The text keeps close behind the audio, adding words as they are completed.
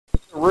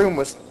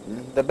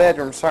the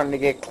bedroom's starting to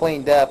get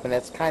cleaned up, and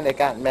it's kind of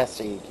gotten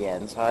messy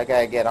again, so I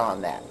gotta get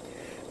on that.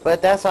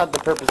 But that's not the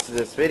purpose of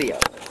this video.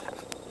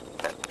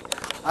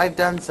 I've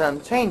done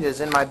some changes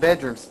in my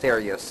bedroom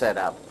stereo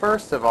setup.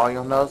 First of all,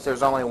 you'll notice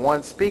there's only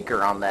one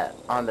speaker on the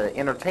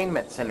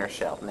entertainment center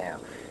shelf now,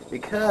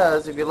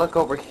 because if you look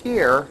over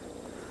here,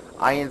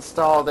 I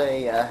installed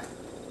a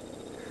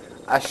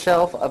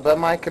shelf above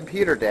my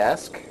computer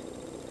desk.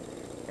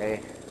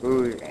 Okay,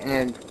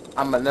 and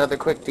on another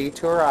quick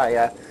detour,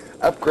 I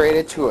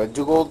upgraded to a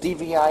dual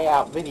DVI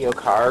out video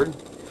card,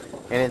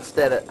 and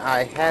instead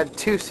I had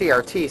two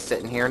CRTs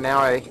sitting here.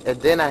 Now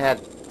then I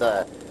had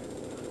the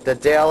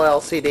Dell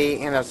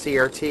LCD and a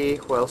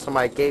CRT. Well,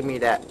 somebody gave me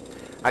that.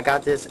 I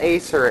got this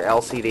Acer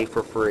LCD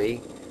for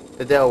free.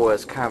 The Dell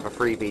was kind of a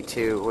freebie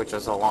too, which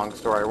is a long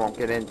story I won't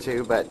get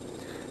into, but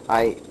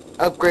I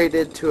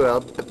upgraded to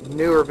a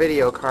newer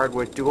video card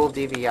with dual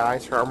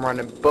DVI, so I'm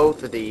running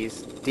both of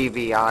these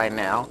DVI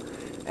now.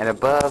 And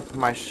above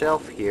my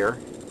shelf here,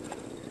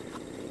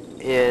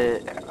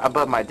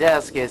 above my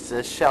desk is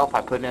this shelf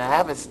I put in. I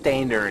haven't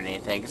stained or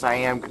anything because I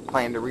am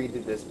planning to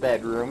redo this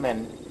bedroom,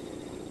 and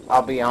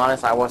I'll be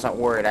honest, I wasn't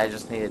worried. I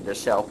just needed the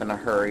shelf in a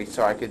hurry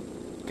so I could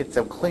get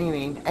some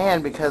cleaning,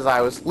 and because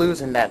I was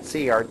losing that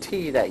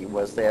CRT that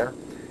was there,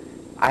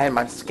 I had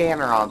my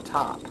scanner on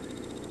top.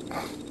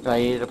 And I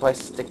needed a place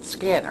to stick the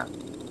scanner.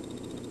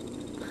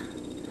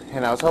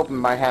 And I was hoping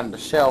by having the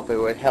shelf it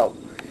would help.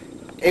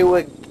 It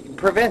would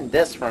prevent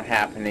this from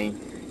happening,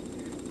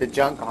 the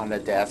junk on the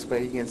desk,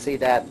 but you can see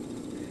that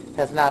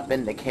has not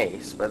been the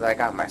case. But I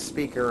got my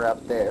speaker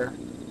up there,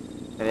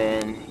 and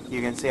then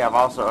you can see I've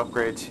also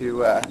upgraded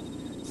to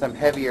some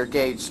heavier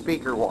gauge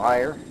speaker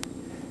wire.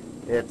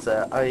 It's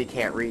oh, you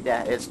can't read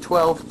that. It's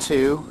 12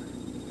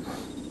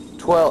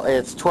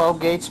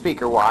 gauge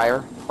speaker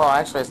wire. Well,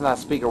 actually it's not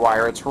speaker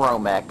wire, it's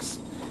Romex.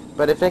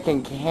 But if it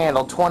can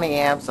handle 20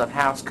 amps of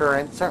house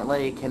current,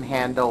 certainly it can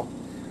handle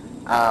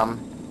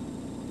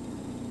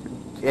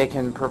it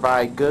can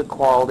provide good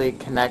quality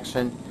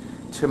connection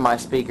to my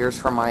speakers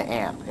from my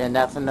amp, and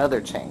that's another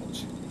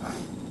change.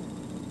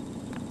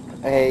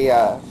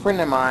 A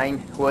friend of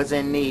mine was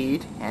in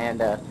need,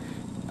 and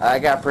I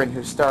got a friend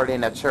who's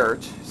starting a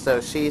church, so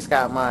she's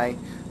got my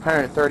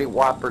 130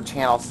 watt per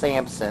channel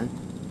Samson.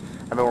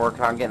 I've been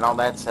working on getting all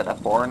that set up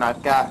for her, and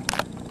I've got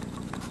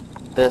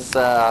this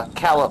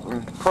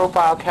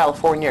Profile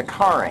California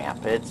car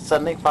amp. It's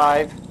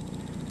 75.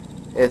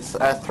 It's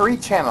 3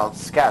 channels.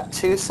 It's got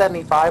 2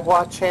 75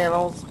 watt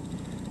channels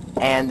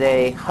and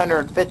a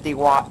 150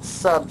 watt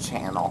sub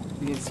channel.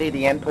 You can see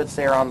the inputs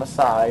there on the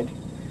side,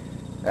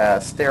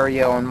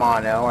 stereo and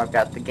mono. I've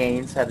got the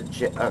gain set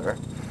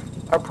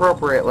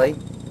appropriately.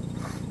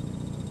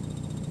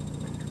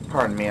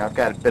 Pardon me, I've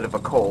got a bit of a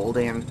cold,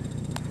 and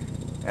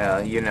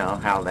you know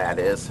how that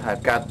is.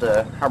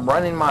 I'm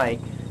running my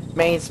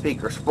main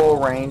speakers full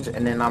range,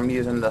 and then I'm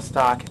using the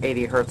stock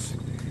 80 hertz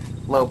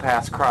low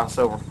pass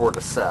crossover for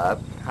the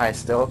sub. I'm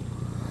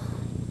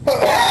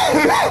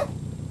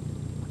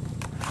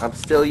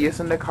still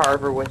using the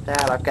Carver with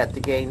that. I've got the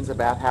gains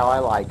about how I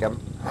like them.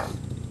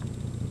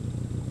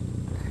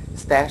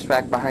 Stashed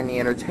back behind the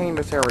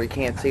entertainment center where you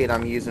can't see it,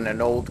 I'm using an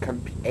old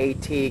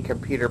AT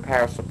computer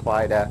power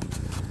supply to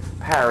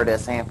power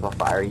this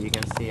amplifier. You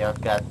can see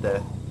I've got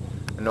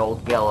an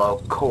old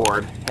yellow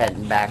cord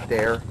heading back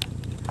there.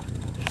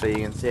 So you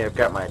can see I've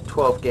got my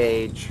 12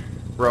 gauge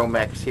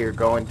Romex here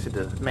going to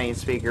the main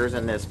speakers,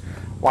 and this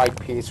white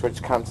piece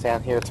which comes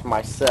down here to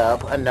my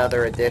sub,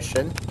 another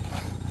addition.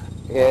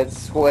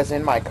 It was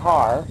in my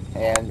car,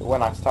 and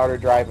when I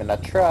started driving a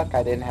truck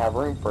I didn't have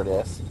room for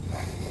this.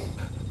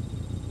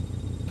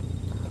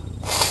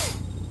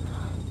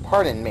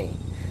 Pardon me.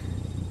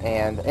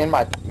 And in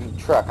my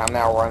truck I'm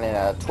now running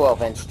a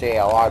 12-inch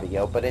JL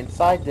Audio, but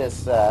inside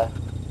this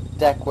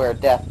Deckware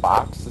Death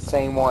box, the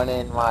same one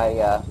in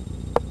my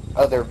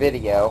other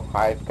video,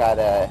 I've got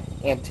a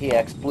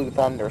MTX Blue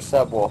Thunder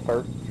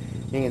subwoofer.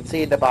 You can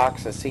see the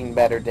box has seen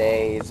better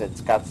days.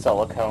 It's got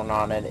silicone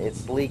on it.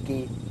 It's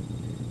leaky,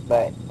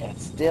 but it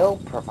still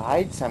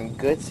provides some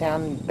good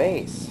sounding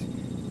bass.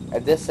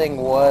 This thing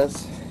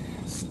was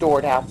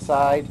stored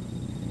outside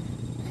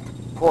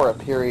for a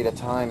period of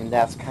time, and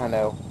that's kind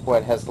of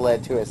what has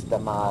led to its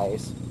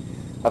demise.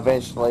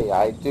 Eventually,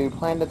 I do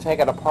plan to take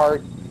it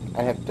apart.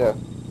 I have to.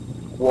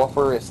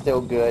 Woofer is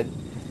still good.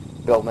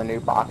 Build a new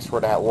box for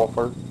that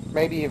woofer.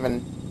 Maybe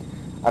even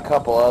a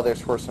couple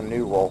others for some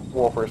new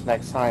woofers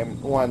next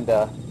time one of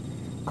the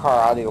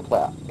car audio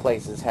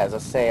places has a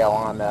sale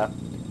on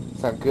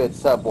some good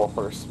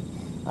subwoofers.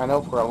 I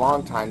know for a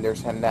long time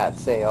there's been that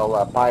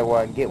sale, buy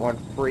one get one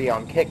free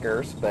on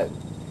kickers, but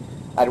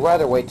I'd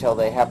rather wait till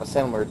they have a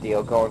similar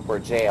deal going for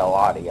JL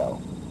Audio,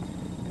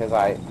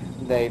 because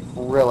they've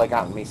really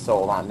gotten me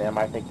sold on them.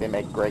 I think they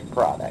make great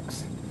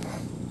products.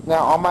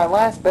 Now, on my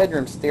last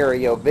bedroom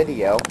stereo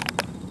video,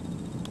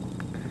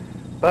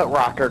 Butt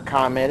Rocker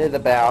commented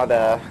about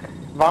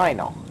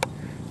vinyl.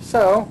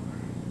 So,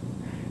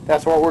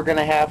 that's what we're going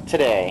to have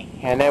today.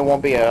 And it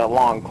won't be a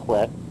long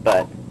clip,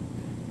 but